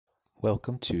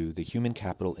Welcome to the Human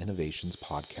Capital Innovations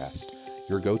Podcast,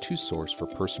 your go-to source for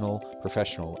personal,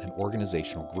 professional, and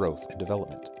organizational growth and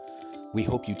development. We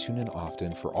hope you tune in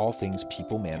often for all things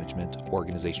people management,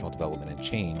 organizational development and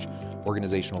change,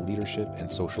 organizational leadership,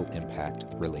 and social impact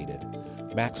related.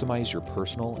 Maximize your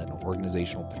personal and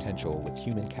organizational potential with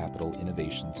Human Capital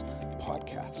Innovations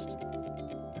Podcast.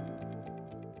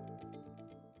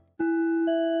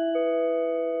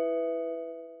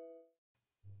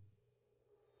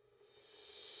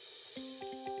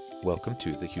 Welcome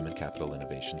to the Human Capital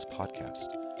Innovations Podcast.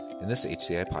 In this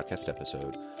HCI podcast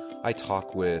episode, I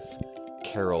talk with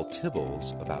Carol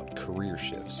Tibbals about career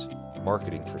shifts,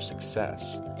 marketing for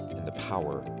success, and the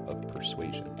power of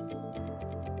persuasion.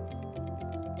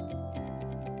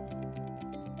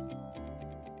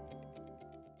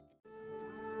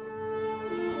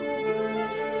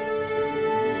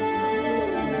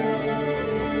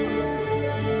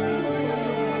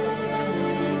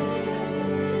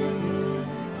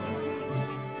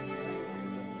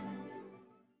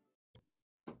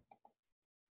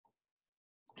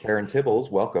 Karen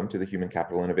Tibbals, welcome to the Human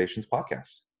Capital Innovations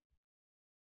Podcast.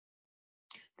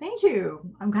 Thank you.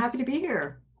 I'm happy to be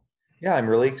here. Yeah, I'm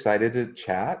really excited to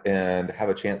chat and have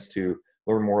a chance to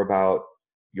learn more about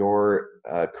your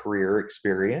career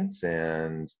experience.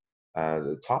 And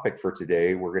the topic for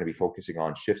today, we're going to be focusing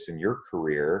on shifts in your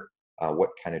career, what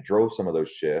kind of drove some of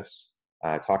those shifts,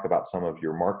 talk about some of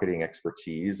your marketing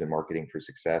expertise and marketing for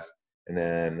success, and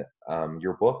then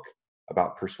your book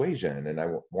about persuasion. And I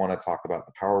want to talk about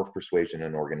the power of persuasion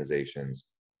in organizations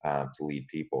to lead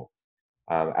people.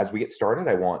 As we get started,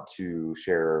 I want to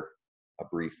share a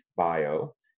brief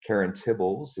bio. Karen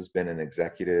Tibbals has been an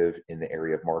executive in the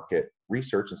area of market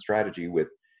research and strategy with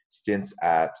stints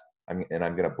at, and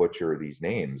I'm going to butcher these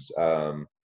names.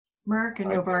 Merck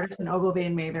and Novartis and Ogilvy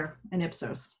and Mather and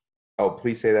Ipsos. Oh,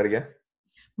 please say that again.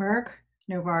 Merck,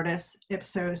 Novartis,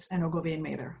 Ipsos, and Ogilvy and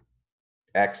Mather.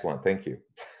 Excellent, thank you.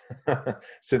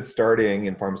 Since starting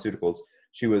in pharmaceuticals,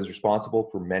 she was responsible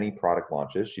for many product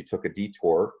launches. She took a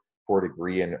detour for a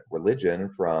degree in religion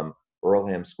from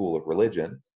Earlham School of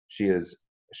Religion. She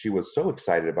was so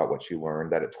excited about what she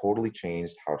learned that it totally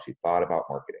changed how she thought about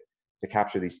marketing. To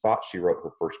capture these thoughts, she wrote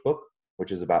her first book,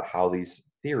 which is about how these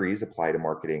theories apply to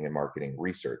marketing and marketing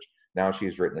research. Now she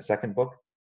has written a second book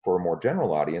for a more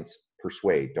general audience,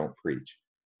 Persuade, Don't Preach,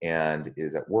 and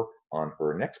is at work on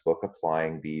her next book,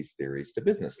 applying these theories to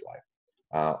business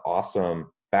life.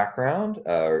 Awesome background,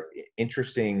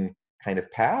 interesting kind of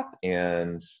path,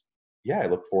 and yeah, I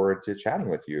look forward to chatting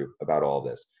with you about all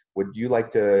this. Would you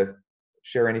like to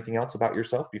share anything else about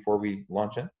yourself before we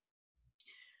launch in?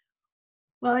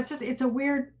 Well, it's a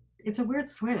weird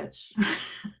switch.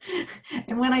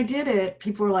 And when I did it,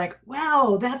 people were like,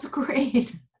 wow, that's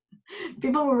great.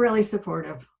 People were really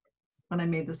supportive when I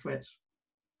made the switch.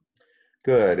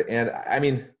 Good. And I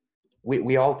mean,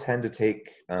 we all tend to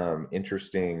take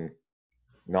interesting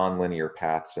nonlinear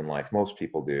paths in life. Most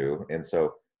people do. And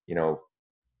so,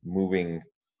 moving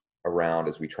around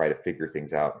as we try to figure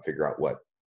things out and figure out what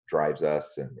drives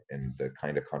us and the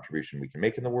kind of contribution we can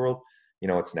make in the world,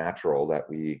 it's natural that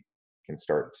we can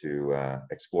start to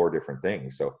explore different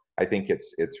things. So I think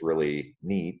it's really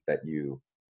neat that you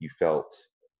felt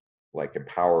like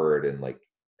empowered and like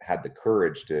had the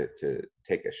courage to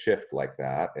take a shift like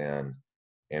that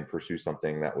and pursue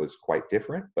something that was quite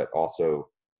different, but also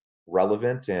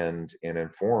relevant and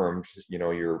informed,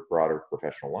 your broader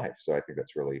professional life. So I think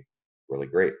that's really, really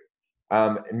great.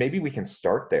 And maybe we can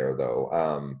start there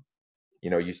though.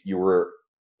 You were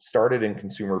started in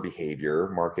consumer behavior,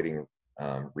 marketing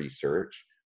research,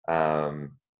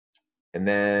 and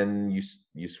then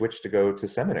you switched to go to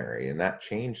seminary, and that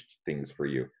changed things for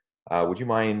you. Would you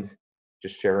mind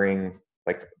just sharing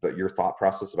your thought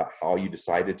process about how you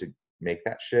decided to make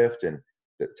that shift and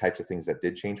the types of things that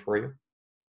did change for you?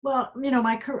 Well,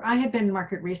 I had been in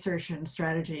market research and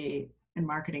strategy and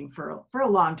marketing for a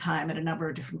long time at a number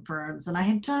of different firms, and I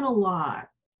had done a lot,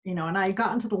 and I had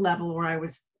gotten to the level where I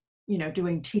was,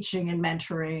 doing teaching and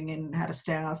mentoring and had a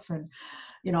staff and,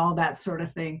 all that sort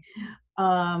of thing.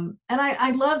 And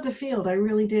I loved the field, I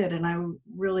really did, and I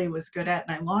really was good at it.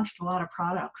 And I launched a lot of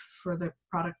products for the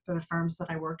firms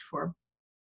that I worked for.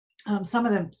 Some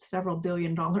of them several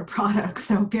billion-dollar products,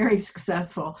 so very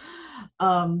successful.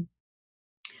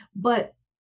 But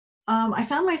I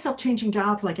found myself changing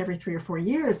jobs like every 3 or 4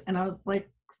 years, and I was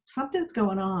like, something's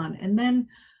going on. And then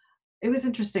it was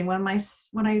interesting when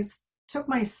I took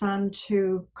my son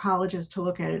to colleges to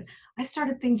look at it, I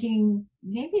started thinking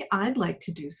maybe I'd like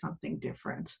to do something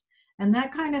different. And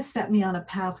that kind of set me on a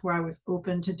path where I was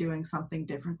open to doing something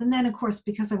different. And then, of course,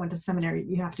 because I went to seminary,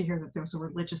 you have to hear that there was a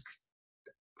religious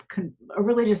a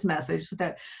religious message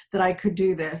that I could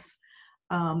do this.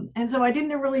 And so I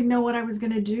didn't really know what I was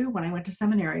going to do when I went to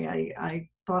seminary. I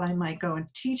thought I might go into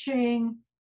teaching.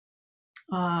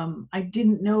 I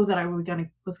didn't know that I was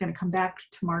going to come back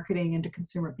to marketing and to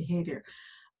consumer behavior.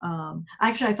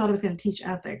 Actually, I thought I was going to teach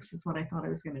ethics is what I thought I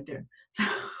was going to do. So,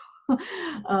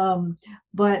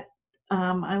 but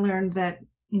I learned that,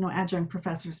 adjunct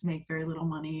professors make very little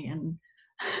money, and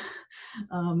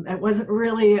it wasn't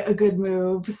really a good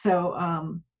move. So,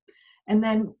 and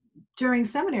then during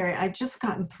seminary, I just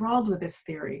got enthralled with this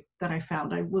theory that I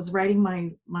found. I was writing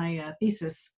my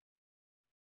thesis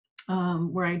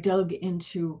where I dug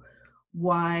into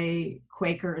why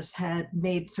Quakers had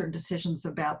made certain decisions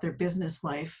about their business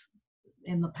life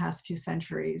in the past few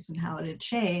centuries and how it had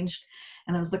changed.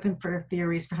 And I was looking for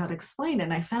theories for how to explain it.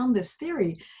 And I found this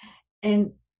theory,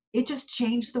 and it just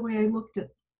changed the way I looked at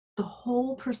the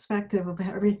whole perspective of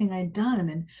everything I'd done.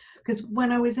 And because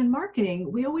when I was in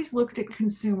marketing, we always looked at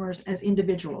consumers as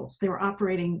individuals. They were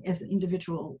operating as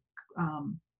individual,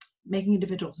 making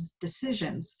individual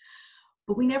decisions.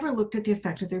 But we never looked at the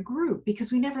effect of their group,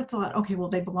 because we never thought, okay, well,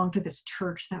 they belong to this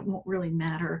church. That won't really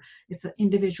matter. It's an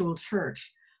individual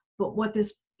church. But what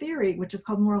this theory, which is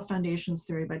called Moral Foundations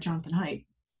Theory by Jonathan Haidt,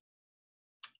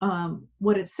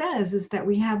 what it says is that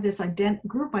we have this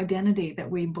group identity that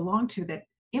we belong to that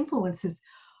influences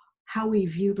how we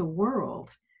view the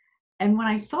world. And when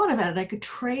I thought about it, I could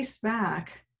trace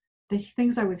back the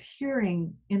things I was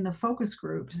hearing in the focus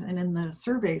groups and in the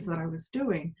surveys that I was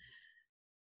doing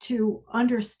to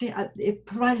understand. It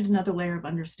provided another layer of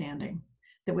understanding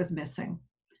that was missing,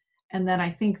 and that I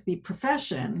think the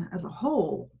profession as a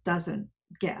whole doesn't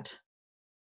get.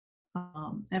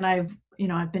 And I've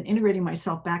been integrating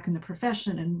myself back in the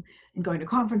profession and going to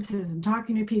conferences and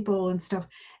talking to people and stuff,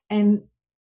 and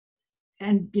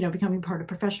becoming part of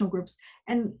professional groups.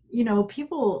 And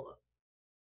people,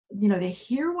 they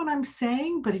hear what I'm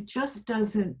saying, but it just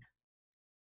doesn't.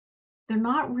 They're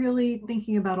not really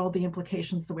thinking about all the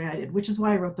implications the way I did, which is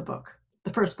why I wrote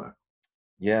the first book.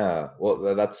 Yeah,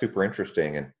 well, that's super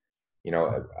interesting. And,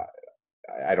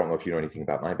 I don't know if you know anything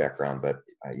about my background, but,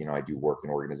 I do work in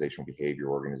organizational behavior,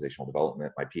 organizational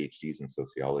development. My PhD's in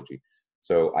sociology.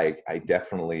 So I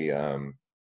definitely,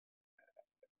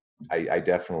 I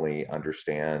definitely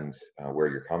understand where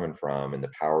you're coming from, and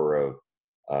the power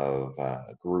of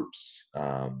groups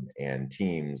and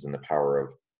teams, and the power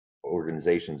of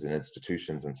organizations and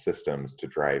institutions and systems to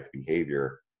drive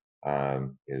behavior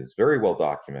is very well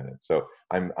documented. So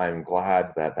I'm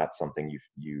glad that that's something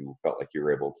you felt like you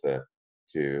were able to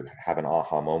have an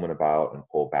aha moment about and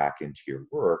pull back into your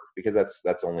work, because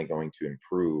that's only going to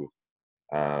improve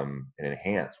and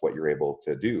enhance what you're able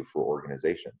to do for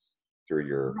organizations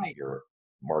through Right. your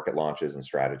market launches and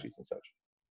strategies and such.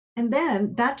 And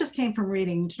then that just came from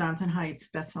reading Jonathan Haidt's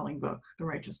best-selling book, The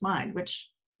Righteous Mind, which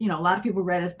a lot of people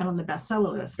read. It's been on the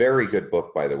bestseller list. Very good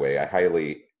book, by the way. I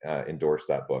highly endorse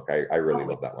that book. I really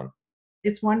love that one.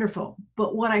 It's wonderful.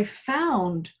 But what I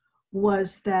found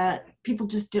was that people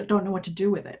just don't know what to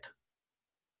do with it.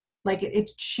 Like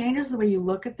it changes the way you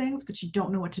look at things, but you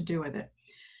don't know what to do with it.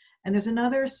 And there's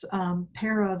another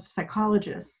pair of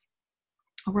psychologists,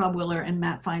 Rob Willer and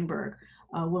Matt Feinberg.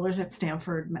 Willer's at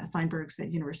Stanford, Matt Feinberg's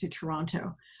at University of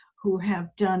Toronto, who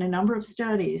have done a number of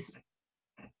studies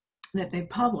that they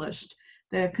published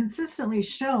that have consistently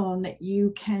shown that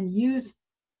you can use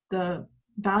the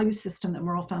value system that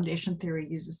moral foundation theory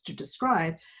uses to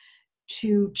describe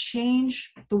to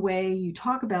change the way you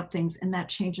talk about things, and that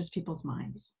changes people's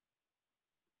minds.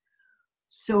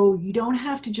 So you don't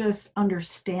have to just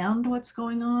understand what's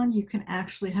going on. You can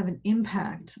actually have an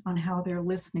impact on how they're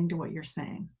listening to what you're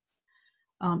saying.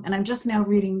 And I'm just now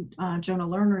reading Jonah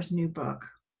Lerner's new book,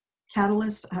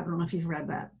 Catalyst. I don't know if you've read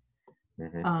that.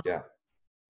 Mm-hmm. Yeah.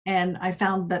 And I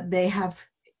found that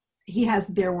he has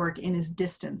their work in his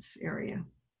distance area,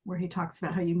 where he talks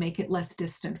about how you make it less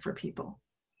distant for people.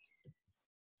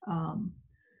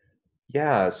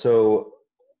 Yeah, so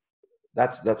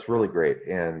that's really great,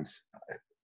 and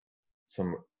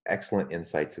some excellent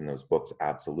insights in those books,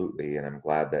 absolutely. And I'm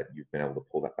glad that you've been able to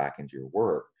pull that back into your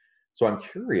work. So I'm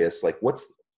curious,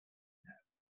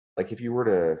 if you were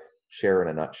to share in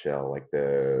a nutshell, like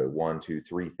the 1, 2,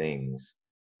 3 things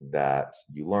that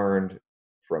you learned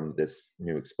from this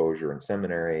new exposure in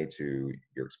seminary to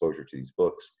your exposure to these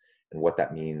books, and what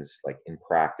that means like in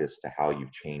practice to how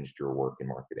you've changed your work in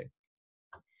marketing.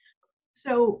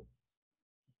 So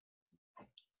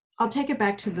I'll take it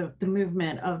back to the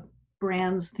movement of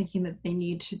brands thinking that they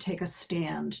need to take a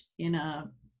stand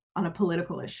on a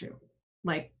political issue,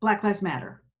 like Black Lives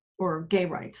Matter or gay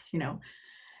rights,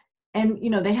 And,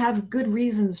 they have good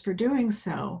reasons for doing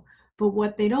so. But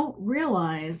what they don't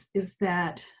realize is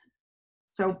that,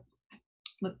 so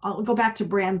I'll go back to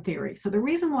brand theory. So the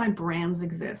reason why brands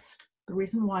exist, the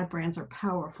reason why brands are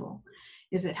powerful,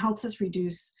 is it helps us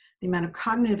reduce the amount of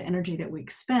cognitive energy that we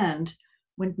expend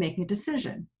when making a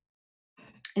decision.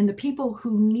 And the people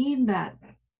who need that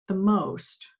the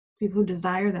most, people who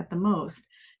desire that the most,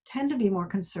 tend to be more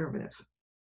conservative.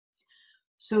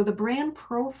 So the brand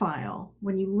profile,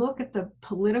 when you look at the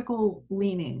political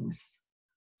leanings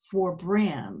for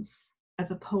brands as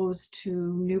opposed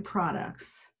to new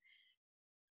products,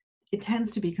 it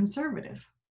tends to be conservative.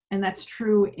 And that's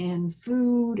true in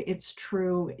food, it's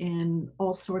true in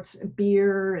all sorts of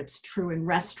beer, it's true in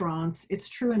restaurants, it's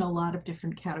true in a lot of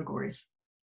different categories.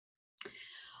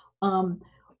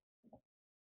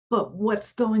 But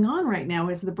what's going on right now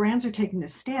is the brands are taking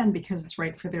this stand because it's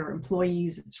right for their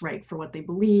employees, it's right for what they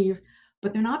believe,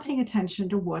 but they're not paying attention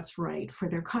to what's right for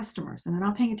their customers, and they're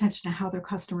not paying attention to how their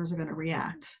customers are going to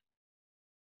react.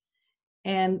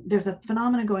 And there's a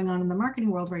phenomenon going on in the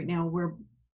marketing world right now where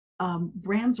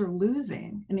brands are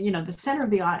losing, and the center of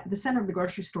the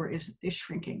grocery store is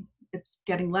shrinking. It's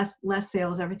getting less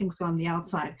sales. Everything's on the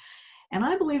outside. And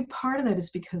I believe part of that is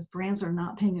because brands are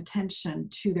not paying attention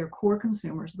to their core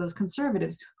consumers, those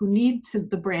conservatives who need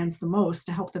the brands the most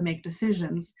to help them make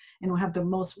decisions and who have the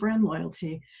most brand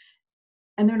loyalty,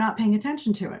 and they're not paying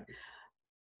attention to it.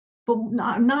 But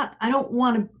I don't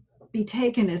want to be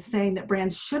taken as saying that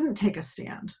brands shouldn't take a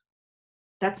stand.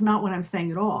 That's not what I'm saying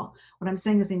at all. What I'm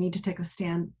saying is they need to take a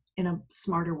stand in a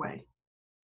smarter way.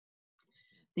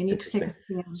 They need to take a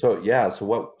stand.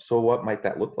 So what might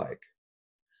that look like?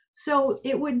 So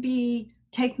it would be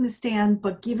taking the stand,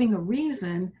 but giving a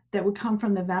reason that would come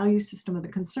from the value system of the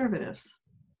conservatives.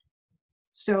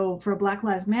 So for Black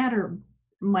Lives Matter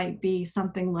might be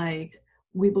something like,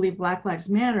 we believe Black Lives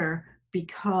Matter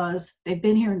because they've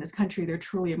been here in this country, they're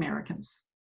truly Americans.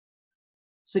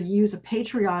 So you use a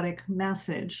patriotic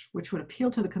message, which would appeal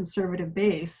to the conservative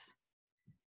base,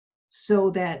 so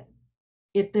that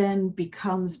it then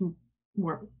becomes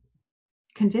more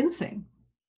convincing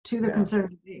to the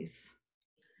conservative base.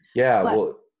 Yeah,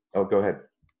 go ahead.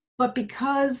 But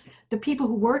because the people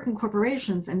who work in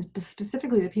corporations, and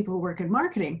specifically the people who work in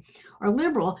marketing, are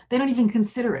liberal, they don't even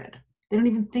consider it. They don't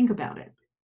even think about it.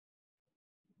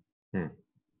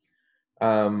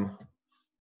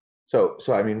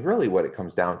 So I mean, really what it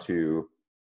comes down to,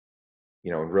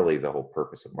 and really the whole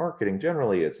purpose of marketing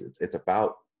generally, it's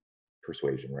about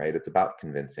persuasion, right? It's about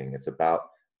convincing. It's about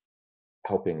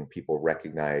helping people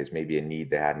recognize maybe a need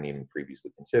they hadn't even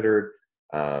previously considered,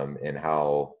 and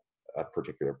how a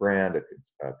particular brand,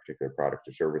 a particular product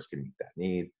or service can meet that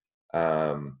need.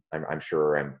 I'm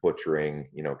sure I'm butchering,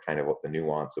 kind of what the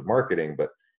nuance of marketing, but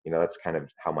that's kind of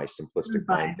how my simplistic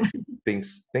mind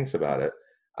thinks about it.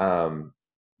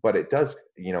 But it does,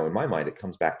 in my mind, it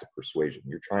comes back to persuasion.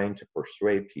 You're trying to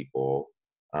persuade people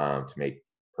to make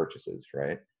purchases,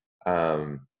 right?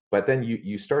 But then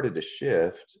you started to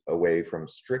shift away from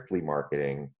strictly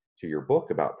marketing to your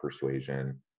book about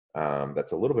persuasion,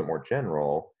 that's a little bit more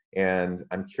general. And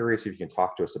I'm curious if you can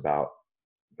talk to us about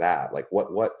that. Like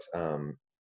what's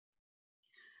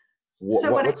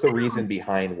the reason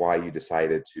behind why you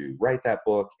decided to write that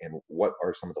book, and what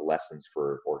are some of the lessons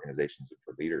for organizations and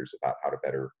for leaders about how to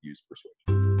better use persuasion?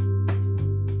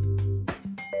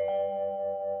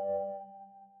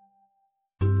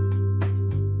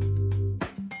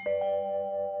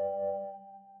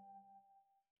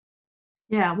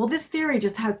 Yeah, well, this theory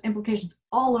just has implications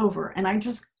all over, and I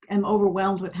just am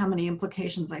overwhelmed with how many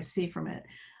implications I see from it.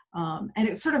 And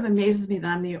it sort of amazes me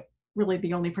that I'm really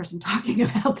the only person talking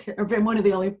about it, or been one of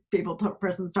the only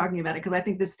persons talking about it, because I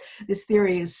think this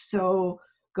theory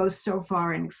goes so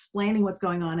far in explaining what's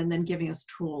going on and then giving us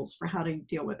tools for how to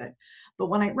deal with it. But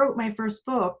when I wrote my first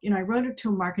book, I wrote it to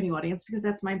a marketing audience because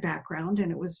that's my background,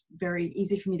 and it was very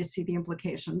easy for me to see the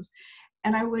implications.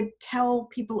 And I would tell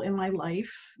people in my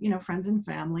life, friends and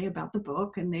family, about the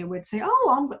book, and they would say,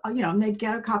 oh, and they'd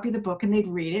get a copy of the book and they'd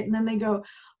read it, and then they go,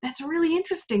 that's really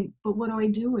interesting, but what do I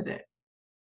do with it?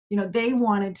 They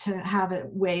wanted to have a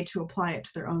way to apply it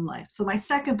to their own life. So my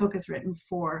second book is written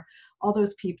for all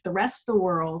those people, the rest of the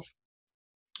world,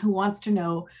 who wants to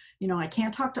know, I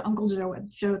can't talk to Uncle Joe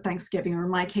at Thanksgiving, or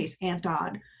in my case, Aunt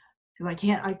Dot, because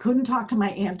I couldn't talk to my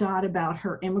Aunt Dot about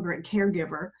her immigrant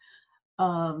caregiver,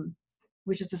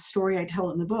 which is a story I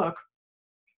tell in the book.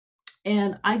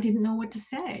 And I didn't know what to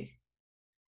say.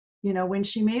 When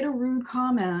she made a rude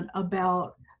comment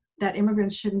about that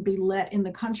immigrants shouldn't be let in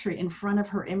the country in front of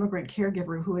her immigrant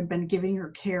caregiver who had been giving her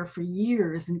care for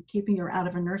years and keeping her out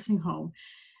of a nursing home.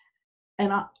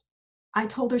 And I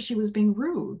told her she was being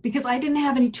rude because I didn't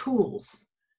have any tools.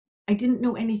 I didn't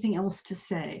know anything else to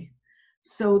say.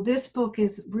 So this book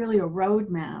is really a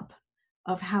roadmap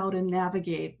of how to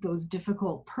navigate those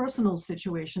difficult personal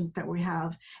situations that we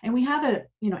have. And we have it,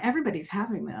 you know, everybody's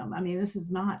having them. I mean,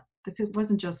 it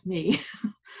wasn't just me.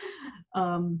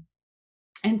 um,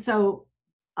 and so,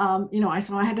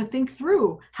 so I had to think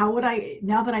through how would I,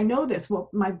 now that I know this, well,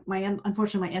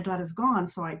 unfortunately my aunt dad is gone,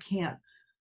 so I can't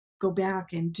go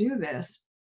back and do this,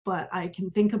 but I can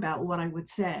think about what I would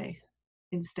say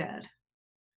instead.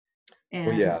 Well,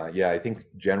 And yeah. I think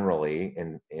generally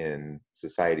in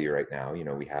society right now, you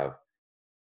know, we have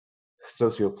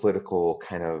socio-political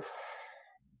kind of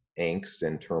angst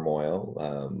and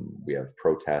turmoil. We have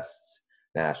protests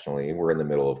nationally. We're in the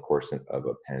middle, of course, of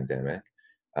a pandemic.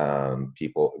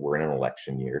 We're in an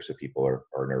election year, so people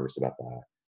are nervous about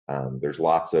that. There's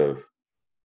lots of,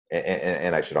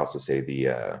 and I should also say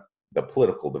the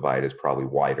political divide is probably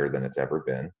wider than it's ever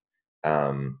been.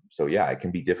 So yeah, it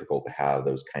can be difficult to have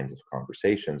those kinds of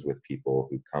conversations with people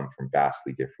who come from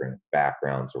vastly different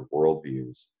backgrounds or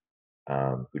worldviews,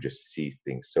 who just see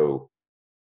things so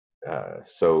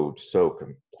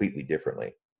completely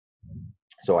differently.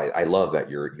 So I love that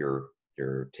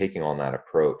you're taking on that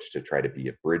approach to try to be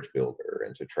a bridge builder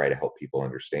and to try to help people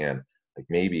understand, like,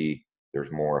 maybe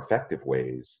there's more effective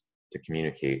ways to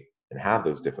communicate and have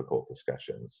those difficult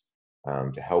discussions,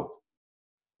 to help,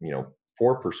 you know,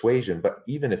 for persuasion, but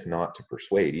even if not to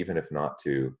persuade, even if not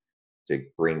to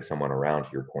bring someone around to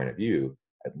your point of view,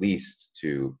 at least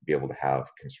to be able to have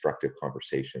constructive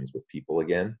conversations with people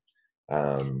again.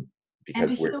 um, and to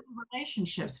because we're heal the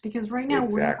relationships, because right now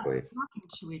we're not exactly. talking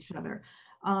to each other.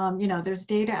 There's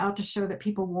data out to show that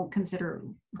people won't consider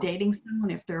dating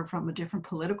someone if they're from a different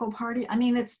political party. I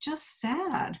mean, it's just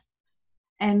sad.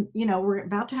 And we're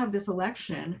about to have this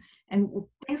election, and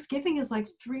Thanksgiving is like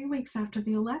 3 weeks after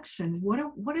the election.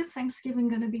 What is Thanksgiving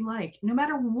going to be like? No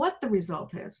matter what the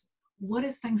result is, what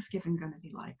is Thanksgiving going to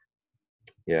be like?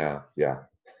 Yeah.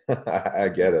 I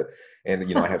get it. And,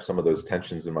 you know, I have some of those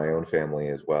tensions in my own family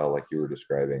as well, like you were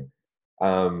describing.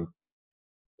 Um,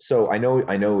 so I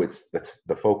know it's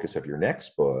the focus of your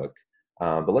next book,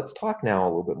 but let's talk now a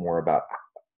little bit more about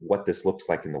what this looks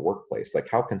like in the workplace. Like,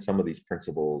 how can some of these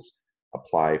principles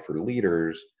apply for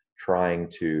leaders trying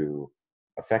to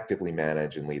effectively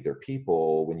manage and lead their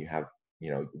people when you have, you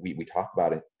know, we talk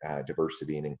about it,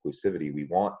 diversity and inclusivity. We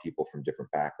want people from different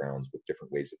backgrounds with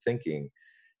different ways of thinking,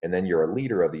 and then you're a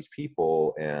leader of these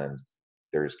people, and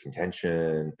there's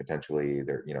contention potentially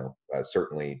there, you know,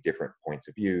 certainly different points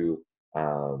of view,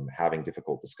 having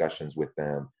difficult discussions with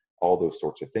them, all those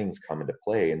sorts of things come into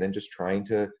play, and then just trying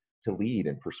to lead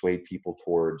and persuade people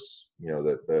towards, you know,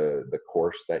 the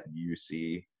course that you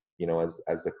see, you know, as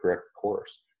the correct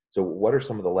course. So what are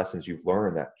some of the lessons you've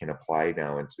learned that can apply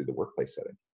now into the workplace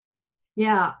setting?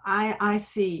 Yeah, I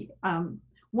see.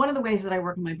 One of the ways that I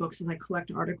work in my books is I collect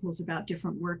articles about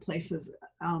different workplaces,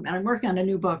 and I'm working on a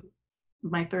new book.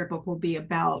 My third book will be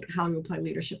about how to apply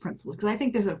leadership principles, because I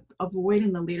think there's a void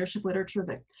in the leadership literature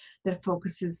that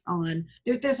focuses on,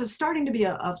 there's starting to be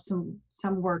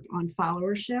some work on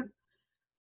followership,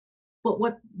 but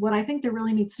what I think there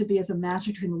really needs to be is a match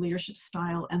between the leadership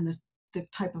style and the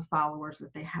type of followers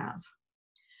that they have.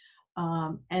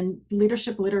 And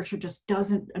leadership literature just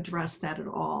doesn't address that at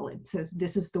all. It says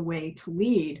this is the way to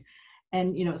lead,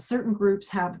 and certain groups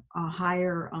have a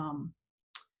higher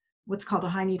what's called a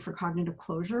high need for cognitive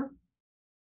closure,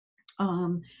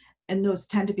 um, and those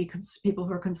tend to be people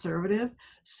who are conservative.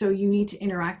 So you need to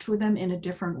interact with them in a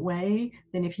different way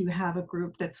than if you have a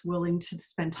group that's willing to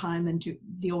spend time and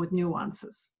deal with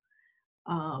nuances.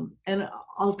 And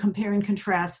I'll compare and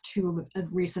contrast two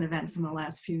recent events in the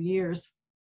last few years.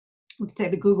 Let's say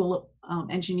the Google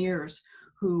engineers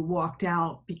who walked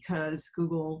out because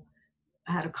Google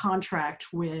had a contract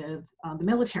with the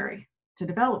military to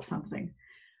develop something,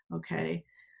 okay,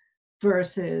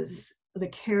 versus the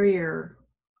carrier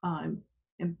and,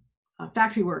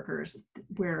 factory workers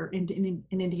where in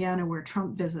Indiana where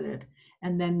Trump visited,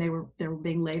 and then they were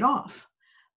being laid off.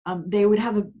 They would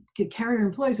have the carrier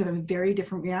employees would have a very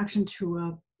different reaction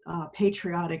to a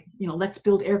patriotic, let's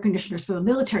build air conditioners for the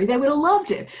military. They would have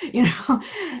loved it,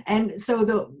 and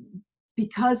so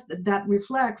because that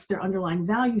reflects their underlying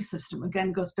value system.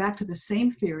 Again, goes back to the same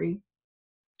theory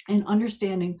and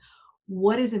understanding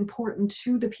what is important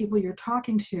to the people you're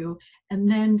talking to, and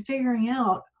then figuring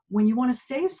out when you want to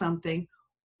say something,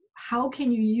 how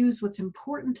can you use what's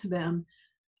important to them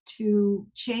to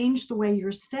change the way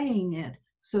you're saying it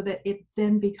so that it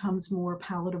then becomes more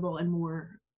palatable and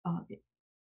more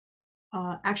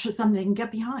actually something they can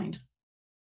get behind.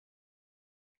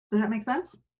 Does that make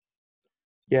sense?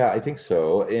 Yeah, I think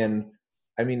so. And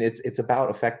I mean, it's about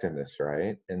effectiveness,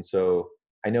 right? And so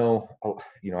I know,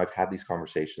 I've had these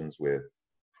conversations with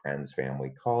friends,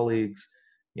 family, colleagues,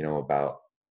 about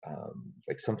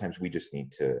like sometimes we just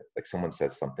need to, like someone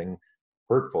says something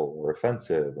hurtful or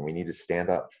offensive, and we need to stand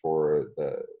up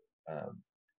um,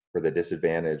 for the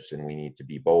disadvantaged, and we need to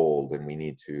be bold, and we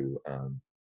need to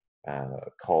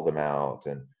call them out,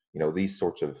 and these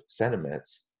sorts of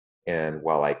sentiments. And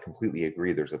while I completely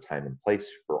agree, there's a time and place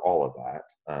for all of that,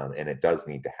 and it does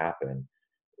need to happen.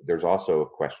 There's also a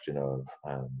question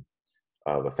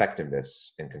of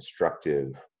effectiveness and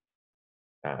constructive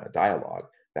dialogue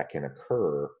that can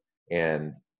occur,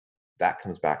 and that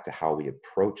comes back to how we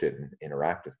approach it and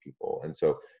interact with people. And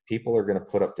so people are going to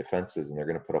put up defenses and they're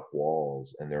going to put up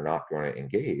walls and they're not going to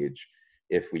engage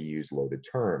if we use loaded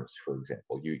terms. For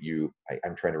example,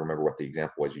 I'm trying to remember what the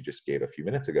example was you just gave a few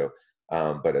minutes ago,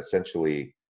 but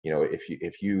essentially,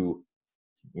 if you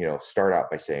start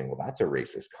out by saying, well, that's a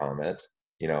racist comment,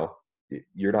 you know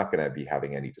you're not going to be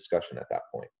having any discussion at that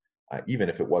point, even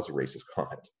if it was a racist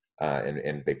comment,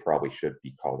 and they probably should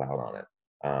be called out on it.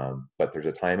 But there's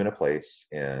a time and a place,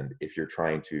 and if you're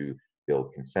trying to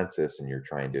build consensus and you're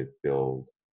trying to build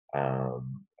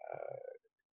um,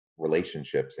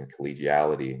 relationships and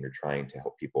collegiality, and you're trying to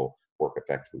help people work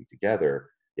effectively together,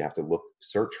 you have to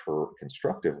search for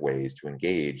constructive ways to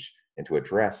engage and to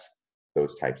address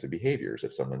those types of behaviors.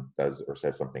 If someone does or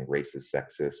says something racist,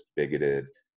 sexist, bigoted,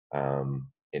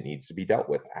 it needs to be dealt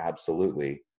with,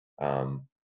 absolutely.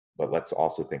 But let's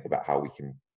also think about how we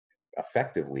can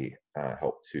effectively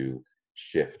help to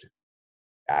shift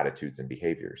attitudes and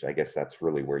behaviors. I guess that's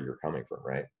really where you're coming from,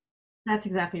 right? That's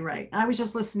exactly right. I was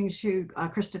just listening to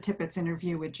Krista Tippett's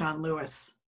interview with John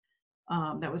Lewis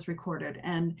that was recorded,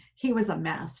 and he was a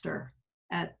master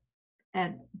at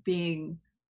being,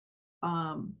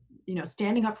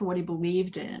 standing up for what he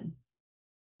believed in,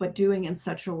 but doing in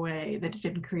such a way that it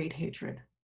didn't create hatred.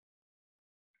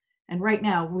 And right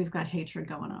now, we've got hatred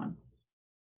going on,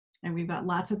 and we've got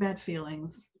lots of bad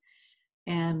feelings.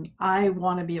 And I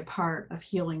want to be a part of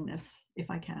healing this if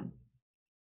I can.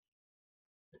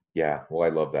 Yeah, well,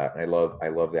 I love that. I love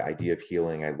the idea of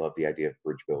healing. I love the idea of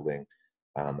bridge building.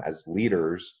 As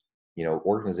leaders,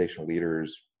 organizational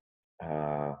leaders,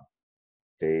 uh,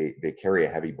 they carry a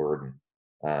heavy burden,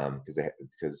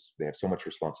 because they have so much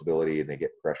responsibility and they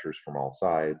get pressures from all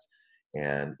sides.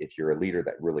 And if you're a leader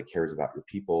that really cares about your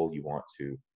people, you want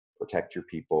to protect your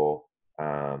people,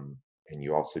 and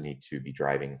you also need to be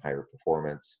driving higher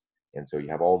performance. And so you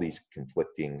have all these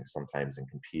conflicting, sometimes and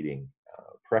competing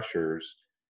pressures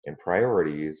and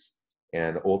priorities.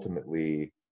 And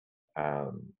ultimately,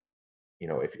 um,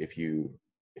 if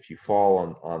you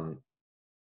fall on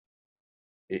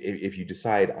if you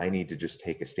decide I need to just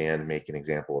take a stand and make an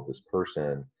example of this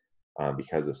person,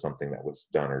 because of something that was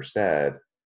done or said,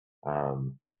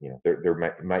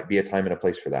 there might be a time and a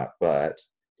place for that. But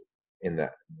in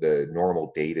the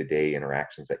normal day-to-day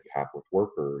interactions that you have with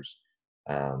workers,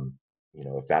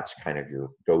 if that's kind of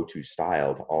your go-to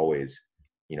style, to always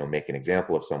make an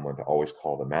example of someone, to always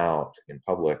call them out in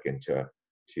public, and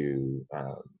to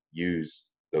use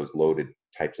those loaded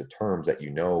types of terms that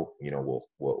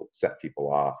will set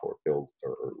people off or build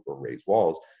or raise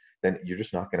walls, then you're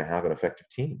just not going to have an effective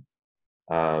team.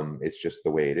 It's just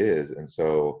the way it is. And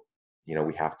so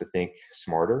we have to think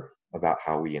smarter about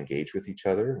how we engage with each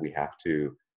other.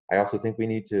 I also think we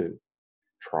need to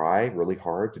try really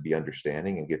hard to be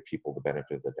understanding and give people the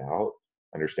benefit of the doubt,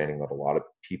 understanding that a lot of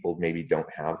people maybe don't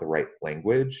have the right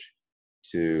language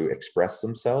to express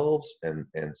themselves.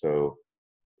 And so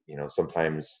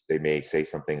sometimes they may say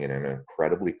something in an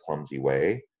incredibly clumsy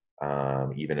way,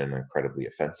 even in an incredibly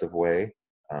offensive way,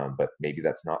 but maybe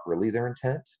that's not really their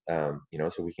intent.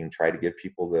 So we can try to give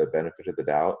people the benefit of the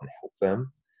doubt and help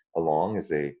them along as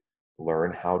they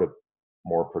learn how to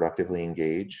more productively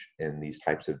engage in these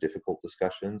types of difficult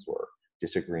discussions or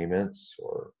disagreements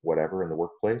or whatever in the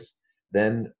workplace.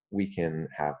 Then we can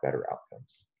have better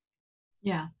outcomes.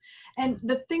 Yeah. And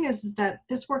the thing is that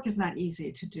this work is not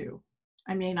easy to do.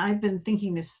 I mean, I've been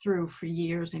thinking this through for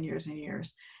years and years and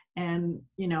years. And,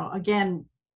 again,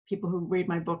 people who read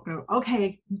my book know,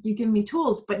 okay, you give me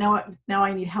tools, but now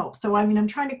I need help. So, I mean, I'm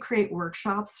trying to create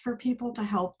workshops for people to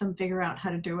help them figure out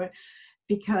how to do it,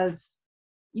 because,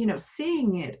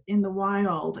 seeing it in the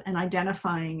wild and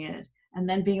identifying it and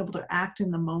then being able to act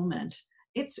in the moment,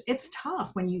 it's tough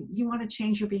when you want to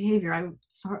change your behavior.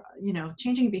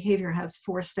 Changing behavior has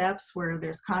 4 steps, where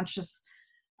there's conscious,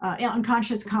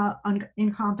 unconscious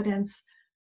incompetence,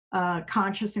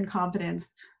 conscious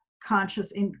incompetence,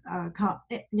 conscious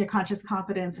conscious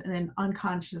competence, and then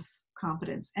unconscious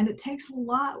competence. And it takes a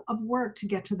lot of work to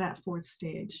get to that fourth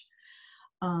stage.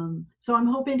 So I'm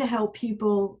hoping to help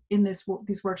people in these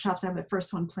workshops. I have the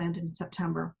first one planned in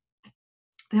September,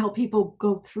 to help people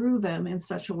go through them in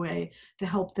such a way to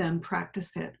help them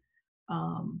practice it,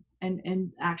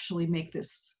 and actually make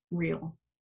this real.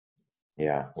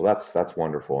 Yeah, well, that's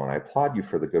wonderful, and I applaud you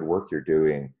for the good work you're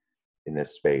doing in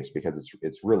this space because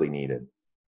it's really needed.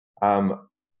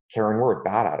 Karen, we're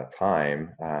about out of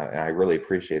time, and I really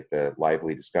appreciate the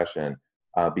lively discussion.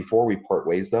 Before we part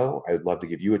ways, though, I would love to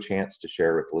give you a chance to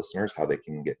share with listeners how they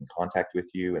can get in contact with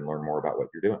you and learn more about what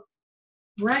you're doing.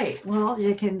 Right. Well,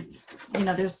 you can,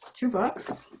 there's 2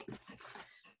 books.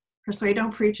 Persuade,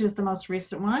 Don't Preach is the most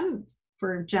recent one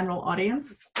for general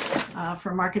audience.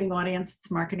 For marketing audience,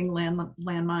 it's Marketing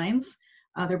Landmines.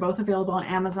 They're both available on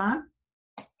Amazon.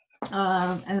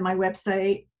 And my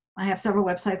website, I have several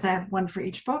websites. I have one for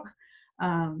each book,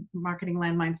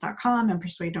 marketinglandmines.com and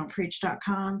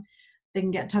persuadedon'tpreach.com. They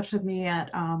can get in touch with me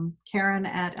at Karen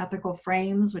at Ethical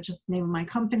Frames, which is the name of my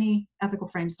company,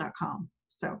 ethicalframes.com.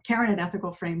 So Karen at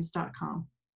ethicalframes.com.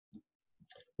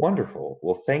 Wonderful.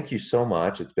 Well, thank you so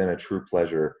much. It's been a true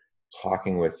pleasure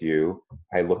talking with you.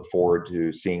 I look forward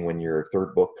to seeing when your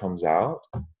 3rd book comes out,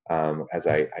 as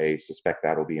I suspect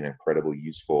that'll be an incredibly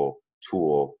useful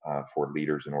tool for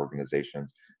leaders and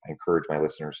organizations. I encourage my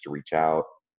listeners to reach out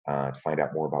to find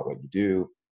out more about what you do,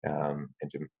 and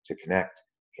to connect.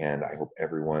 And I hope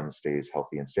everyone stays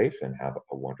healthy and safe and have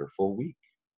a wonderful week.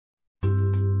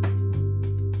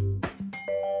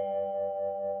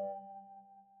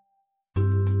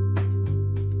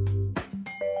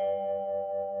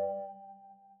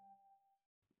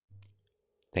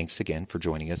 Thanks again for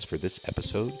joining us for this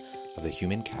episode of the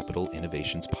Human Capital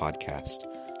Innovations Podcast.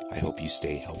 I hope you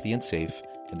stay healthy and safe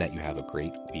and that you have a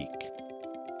great week.